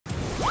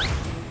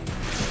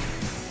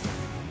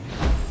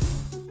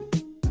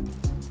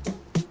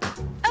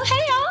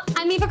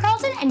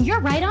and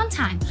you're right on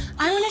time.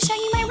 I want to show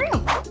you my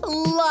room.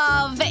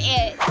 Love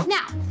it.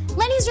 Now,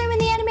 Leni's room in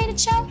the animated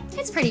show,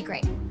 it's pretty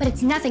great, but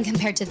it's nothing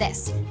compared to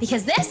this,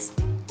 because this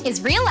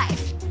is real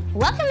life.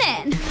 Welcome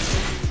in.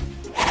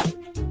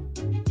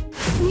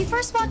 When you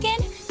first walk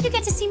in, you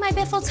get to see my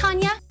biffle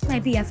Tanya, my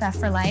BFF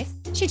for life.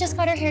 She just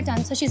got her hair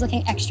done, so she's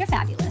looking extra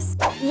fabulous.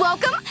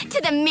 Welcome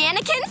to the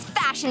Mannequins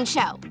Fashion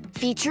Show,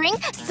 featuring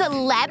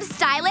celeb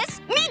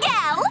stylist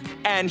Miguel.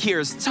 And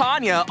here's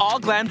Tanya, all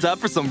glammed up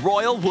for some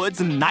Royal Woods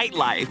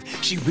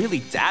nightlife. She really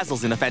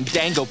dazzles in a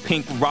Fandango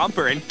pink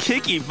romper and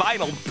kicky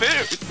vinyl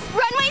boots.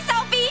 Runway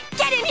selfie,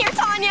 get in here,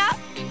 Tanya.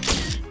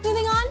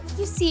 Moving on,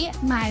 you see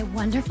my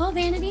wonderful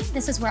vanity.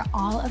 This is where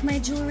all of my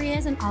jewelry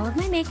is and all of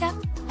my makeup.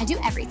 I do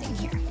everything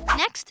here.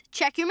 Next,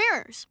 check your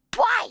mirrors.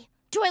 Why?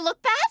 Do I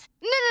look bad?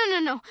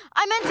 No.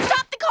 I meant to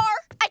stop the car.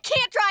 I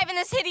can't drive in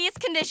this hideous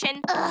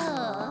condition.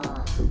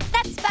 Ugh.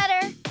 That's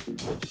better.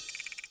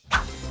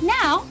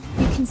 Now,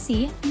 you can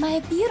see my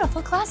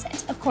beautiful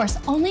closet. Of course,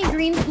 only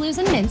greens, blues,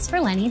 and mints for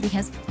Leni,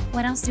 because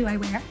what else do I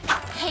wear?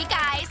 Hey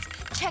guys,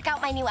 check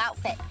out my new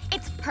outfit.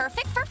 It's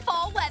perfect for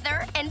fall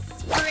weather and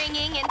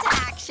springing into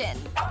action.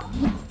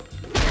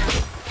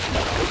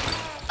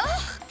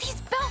 Ugh,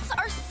 these belts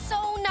are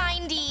so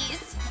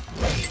 90s.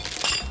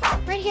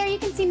 Right here, you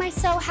can see my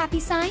So Happy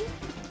sign.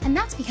 And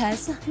that's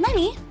because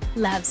Leni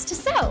loves to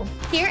sew.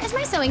 Here is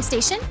my sewing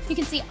station. You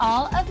can see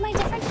all of my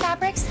different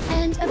fabrics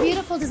and a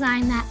beautiful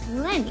design that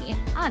Leni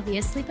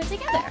obviously put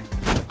together.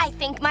 I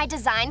think my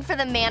design for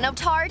the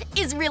Manotard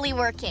is really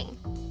working.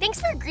 Thanks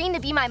for agreeing to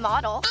be my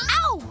model.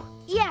 Ow!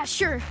 Yeah,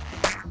 sure.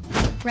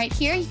 Right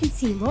here, you can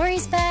see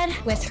Lori's bed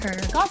with her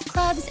golf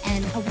clubs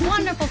and a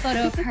wonderful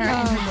photo of her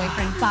and her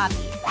boyfriend, Bobby.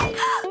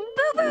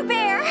 Boo-Boo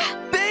Bear!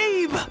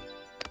 Babe!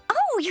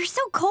 Oh, you're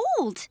so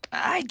cold.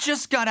 I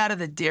just got out of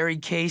the dairy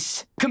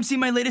case. Come see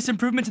my latest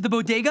improvement to the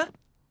bodega?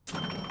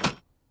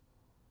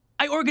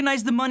 I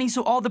organized the money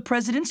so all the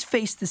presidents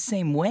face the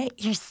same way.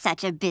 You're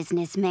such a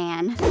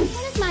businessman.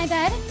 That is my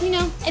bed. You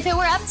know, if it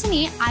were up to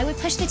me, I would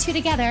push the two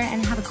together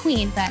and have a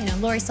queen, but, you know,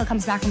 Lori still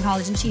comes back from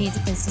college and she needs a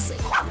place to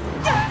sleep.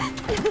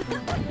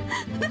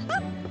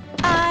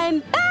 I'm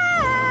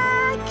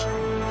back!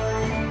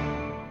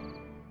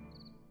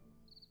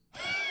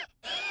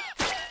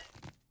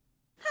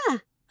 Huh.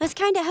 Was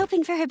kinda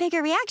hoping for a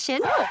bigger reaction.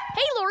 Oh,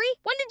 hey, Lori.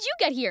 When did you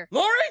get here?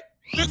 Lori?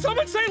 Did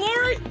someone say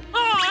Lori?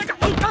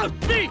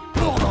 Me!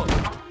 Oh,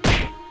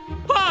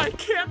 I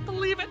can't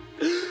believe it.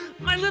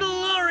 My little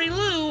Lori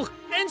Lou,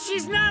 and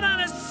she's not on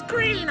a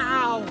screen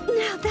now.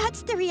 Now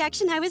that's the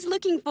reaction I was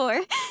looking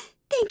for.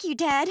 Thank you,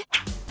 Dad.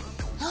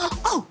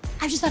 Oh,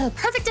 I've just thought of the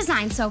perfect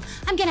design, so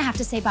I'm gonna have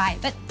to say bye.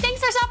 But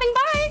thanks for stopping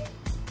by.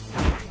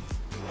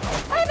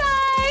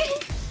 Bye-bye.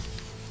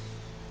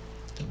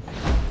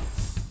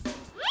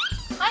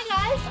 Hi,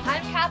 guys.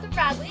 I'm Catherine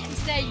Bradley, and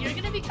today you're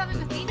going to be coming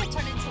with me to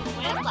turn into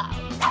Luan Loud.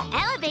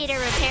 Elevator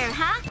repair,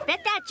 huh?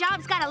 Bet that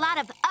job's got a lot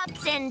of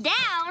ups and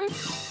downs.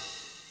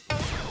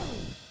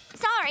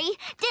 Sorry,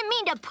 didn't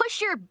mean to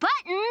push your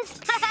buttons.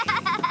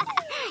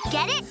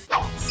 Get it?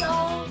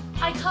 So,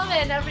 I come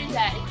in every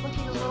day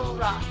looking a little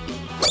rough.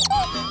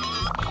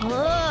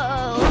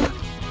 Whoa.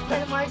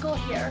 And Michael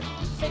here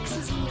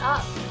fixes me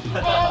up.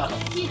 And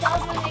he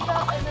does my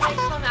makeup, and then I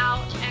come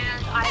out,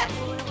 and I am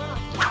really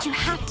rough. You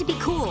have to be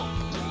cool.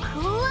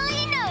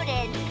 Coolly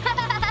noted.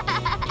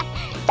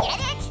 Get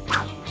it?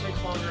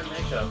 Takes longer to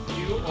make up,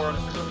 you or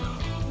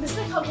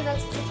Mr.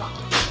 Coconuts is a drama.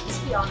 To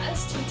be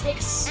honest, he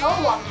takes so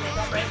long to make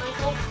up, right,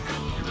 Michael?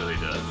 He really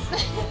does.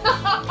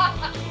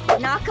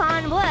 Knock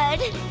on wood.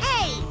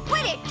 Hey,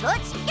 quit it,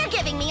 Toots. You're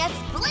giving me a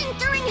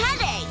splintering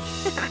headache.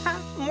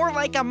 More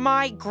like a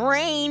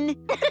migraine.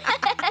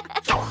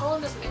 How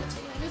long does makeup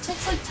take? It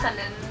takes like 10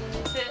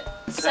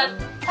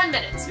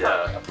 minutes, Yeah.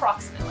 probably,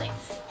 approximately.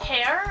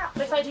 Hair,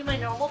 if I do my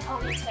normal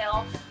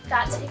ponytail,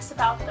 that takes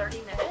about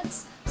 30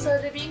 minutes. So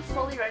to being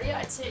fully ready,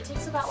 I'd say it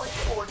takes about like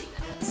 40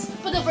 minutes.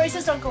 But the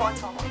braces don't go on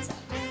till one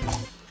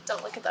second.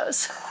 Don't look at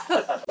those.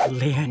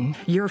 Lynn,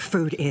 your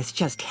food is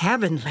just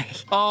heavenly.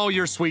 Oh,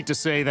 you're sweet to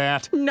say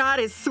that. Not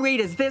as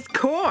sweet as this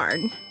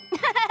corn.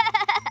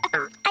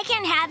 I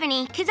can't have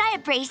any, because I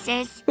have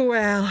braces.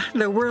 Well,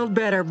 the world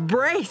better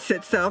brace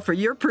itself for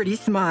your pretty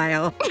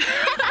smile.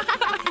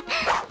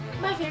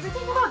 My favorite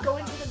thing about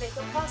going through the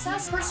makeup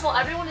process, first of all,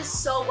 everyone is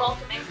so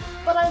welcoming,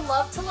 but I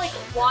love to like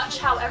watch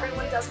how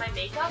everyone does my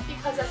makeup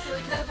because I feel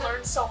like I've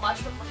learned so much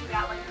from looking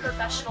at like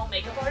professional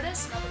makeup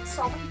artists. And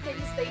so many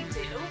things they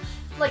do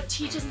like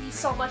teaches me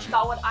so much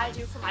about what I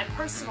do for my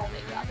personal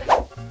makeup.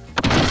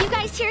 Did you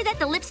guys hear that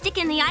the lipstick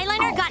and the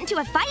eyeliner got into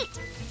a fight?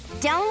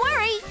 Don't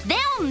worry,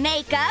 they'll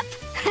make up.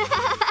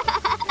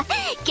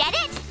 Get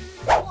it?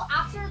 Well,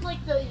 after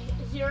like the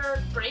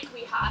year break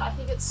we had, I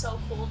think it's so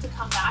cool to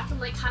come back and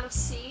like kind of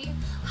see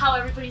how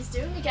everybody's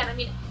doing again. I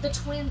mean, the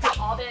twins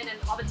and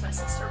Aubin's my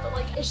sister, but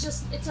like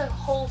it's a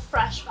whole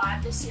fresh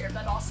vibe this year,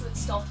 but also it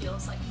still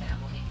feels like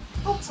family.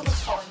 Oh,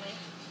 someone's calling me.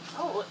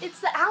 Oh, it's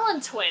the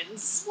Allen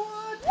twins.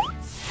 What?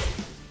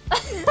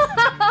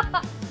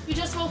 You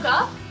just woke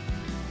up?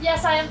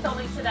 Yes, I am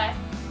filming today.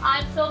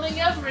 I'm filming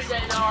every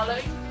day,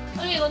 darling.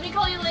 Okay, let me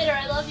call you later.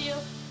 I love you.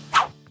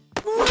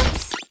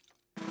 Oops.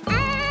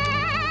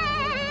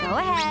 Go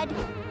ahead.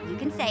 You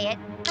can say it.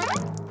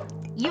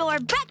 Your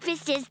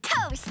breakfast is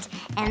toast,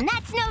 and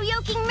that's no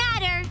yoking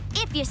matter.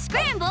 If you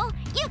scramble,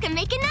 you can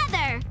make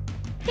another.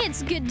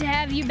 It's good to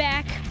have you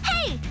back.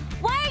 Hey,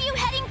 why are you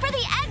heading for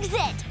the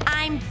exit?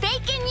 I'm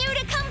begging you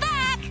to come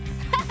back.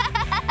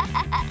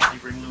 Did you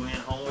bring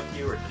Luann home with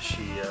you, or does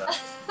she, you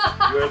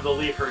were able to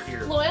leave her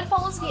here? Luann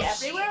follows me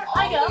everywhere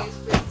I go. Always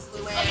brings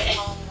Luann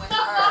home with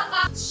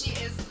her. She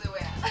is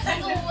Luann.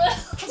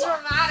 It's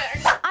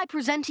dramatic. I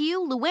present to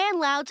you Luan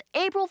Loud's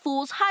April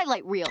Fool's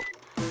highlight reel.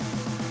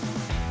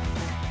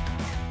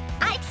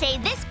 I'd say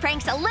this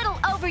prank's a little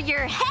over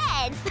your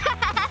head.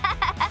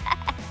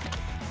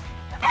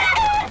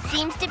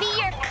 Seems to be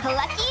your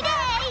clucky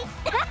day.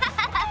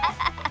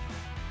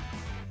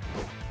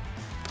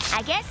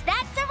 I guess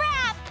that's a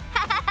wrap.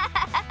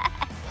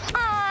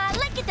 Aw,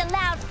 look at the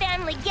Loud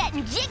family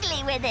getting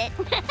jiggly with it.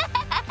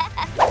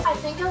 I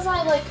think as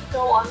I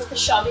go on with the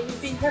show, I mean,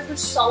 you've been here for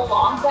so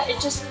long that it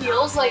just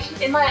feels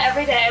like in my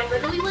everyday, I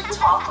literally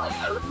talk like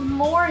her. The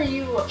more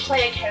you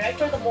play a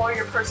character, the more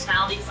your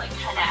personalities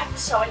connect.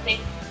 So I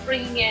think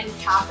bringing in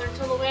Catherine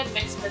to Luann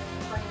mixed with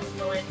bringing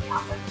Luann and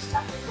Catherine is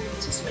definitely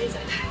just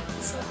amazing.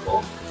 It's so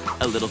cool.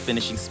 A little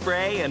finishing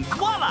spray and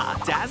voila!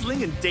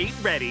 Dazzling and date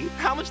ready.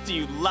 How much do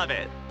you love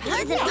it?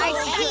 He's an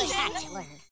art bachelor.